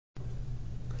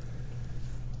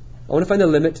I want to find the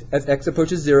limit as x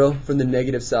approaches 0 from the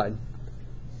negative side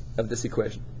of this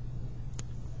equation.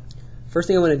 First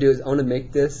thing I want to do is I want to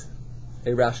make this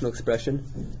a rational expression.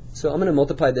 So I'm going to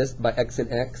multiply this by x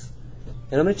and x,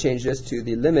 and I'm going to change this to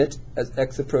the limit as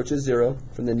x approaches 0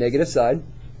 from the negative side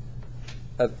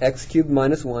of x cubed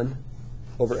minus 1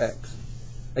 over x.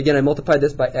 Again, I multiply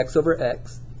this by x over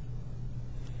x,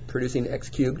 producing x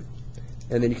cubed,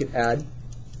 and then you can add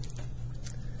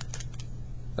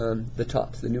the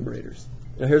tops, the numerators.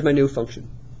 Now here's my new function.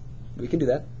 We can do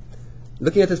that.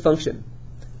 Looking at this function,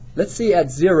 let's see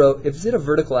at 0 if it's at a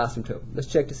vertical asymptote. Let's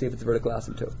check to see if it's a vertical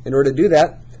asymptote. In order to do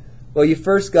that, well, you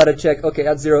first got to check, okay,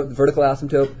 at 0, the vertical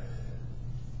asymptote,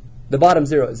 the bottom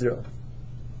 0 is 0.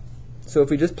 So if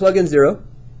we just plug in 0,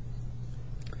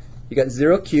 you got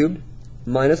 0 cubed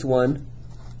minus 1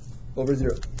 over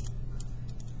 0,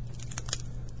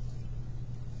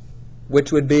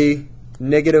 which would be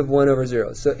negative 1 over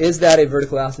 0. So is that a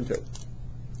vertical asymptote?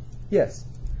 Yes.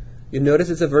 You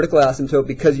notice it's a vertical asymptote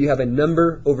because you have a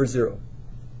number over 0.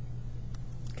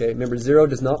 Okay, remember 0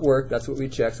 does not work. That's what we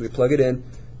check. So we plug it in.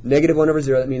 Negative 1 over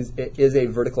 0, that means it is a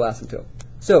vertical asymptote.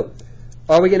 So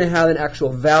are we going to have an actual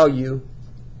value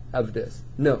of this?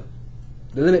 No.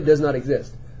 The limit does not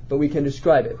exist, but we can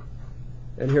describe it.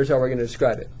 And here's how we're going to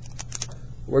describe it.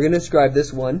 We're going to describe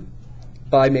this one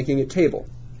by making a table,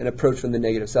 an approach from the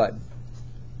negative side.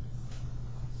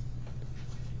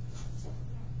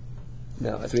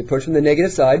 Now, as we approach from the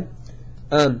negative side,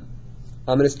 I'm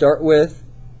going to start with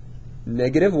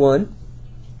negative 1,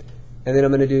 and then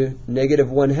I'm going to do negative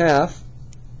 1/2,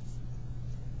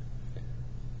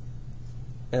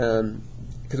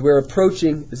 because we're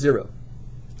approaching 0.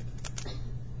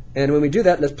 And when we do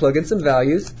that, let's plug in some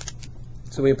values.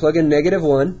 So when you plug in negative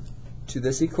 1 to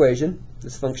this equation,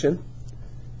 this function,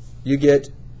 you get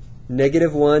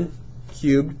negative 1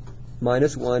 cubed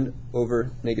minus 1 over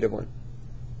negative 1.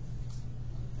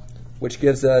 Which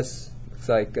gives us, looks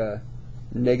like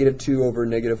negative 2 over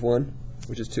negative 1,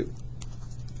 which is 2.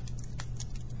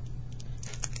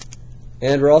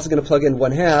 And we're also going to plug in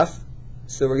 1/2,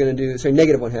 so we're going to do, sorry,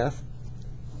 negative 1/2.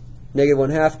 Negative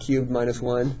 1/2 cubed minus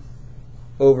 1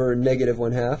 over negative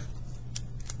 1/2.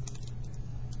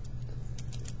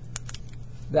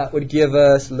 That would give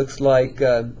us, looks like,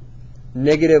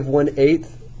 negative 1/8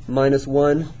 minus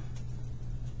 1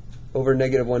 over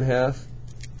negative 1/2.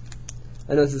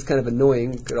 I know this is kind of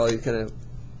annoying, look at all these kind of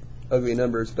ugly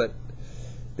numbers, but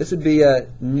this would be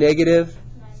negative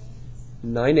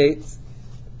 9/8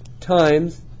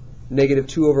 times negative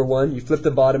 2 over 1. You flip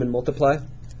the bottom and multiply.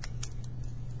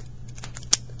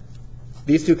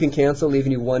 These two can cancel,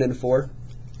 leaving you 1 and 4.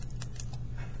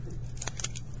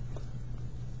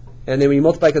 And then when you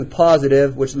multiply with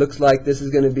positive, which looks like this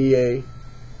is going to be a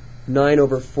 9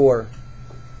 over 4,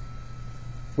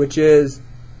 which is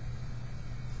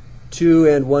 2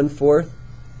 and 1/4.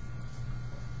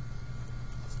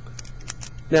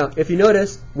 Now, if you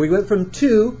notice, we went from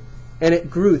 2 and it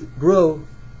grew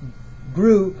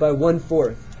by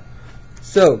 1/4.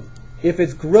 So, if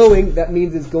it's growing, that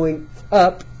means it's going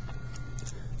up.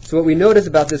 So what we notice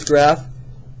about this graph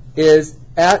is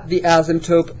at the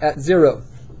asymptote at 0,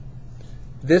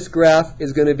 this graph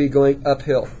is going to be going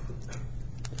uphill.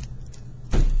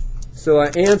 So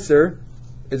our answer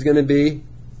is going to be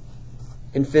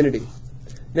infinity.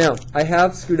 Now, I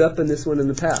have screwed up on this one in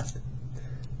the past.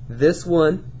 This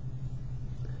one,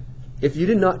 if you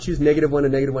did not choose negative 1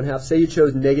 and negative 1/2, say you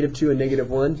chose negative 2 and negative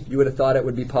 1, you would have thought it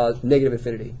would be negative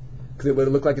infinity, because it would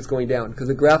have looked like it's going down, because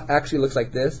the graph actually looks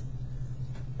like this,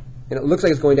 and it looks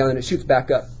like it's going down and it shoots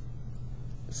back up.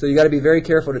 So you got to be very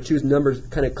careful to choose numbers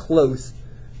kind of close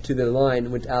to the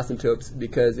line with asymptotes,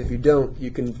 because if you don't, you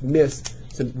can miss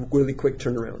some really quick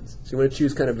turnarounds. So you want to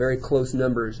choose kind of very close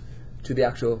numbers to the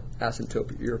actual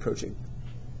asymptote you're approaching.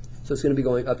 So it's going to be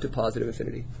going up to positive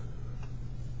infinity.